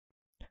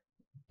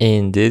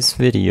In this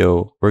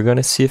video, we're going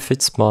to see if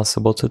it's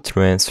possible to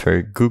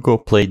transfer Google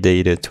Play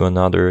data to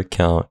another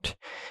account.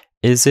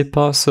 Is it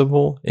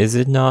possible? Is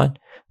it not?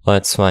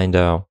 Let's find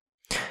out.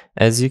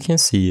 As you can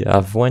see,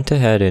 I've went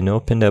ahead and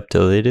opened up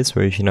the latest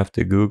version of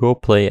the Google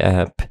Play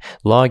app,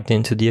 logged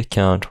into the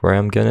account where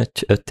I'm going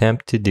to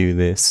attempt to do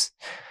this.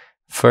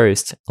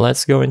 First,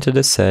 let's go into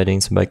the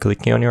settings by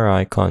clicking on your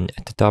icon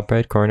at the top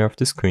right corner of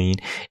the screen,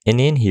 and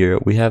in here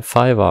we have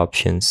 5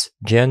 options: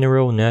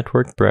 General,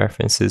 Network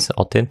Preferences,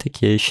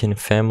 Authentication,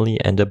 Family,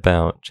 and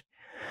About.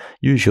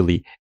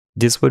 Usually,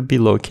 this would be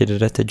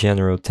located at the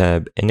General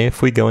tab, and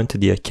if we go into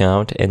the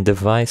Account and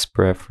Device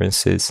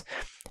Preferences,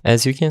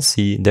 as you can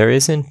see, there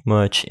isn't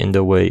much in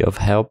the way of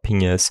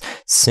helping us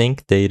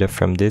sync data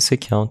from this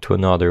account to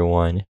another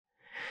one.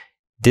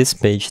 This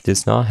page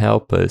does not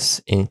help us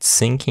in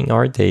syncing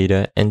our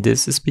data, and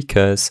this is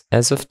because,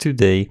 as of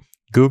today,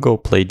 Google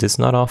Play does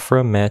not offer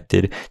a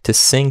method to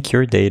sync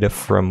your data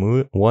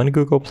from one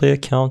Google Play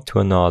account to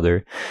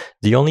another.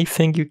 The only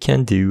thing you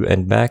can do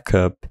and back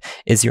up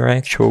is your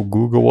actual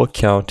Google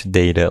account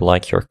data,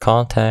 like your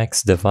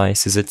contacts,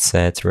 devices,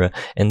 etc.,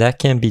 and that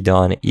can be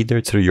done either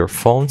through your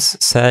phone's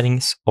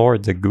settings or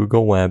the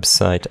Google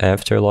website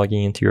after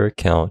logging into your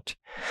account.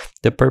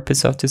 The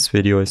purpose of this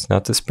video is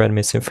not to spread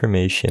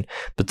misinformation,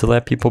 but to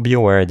let people be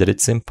aware that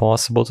it's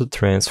impossible to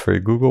transfer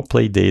Google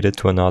Play data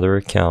to another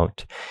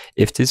account.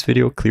 If this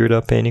video cleared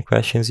up any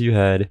questions you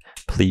had,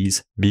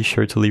 please be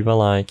sure to leave a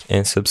like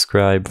and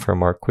subscribe for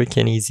more quick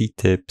and easy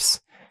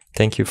tips.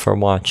 Thank you for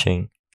watching.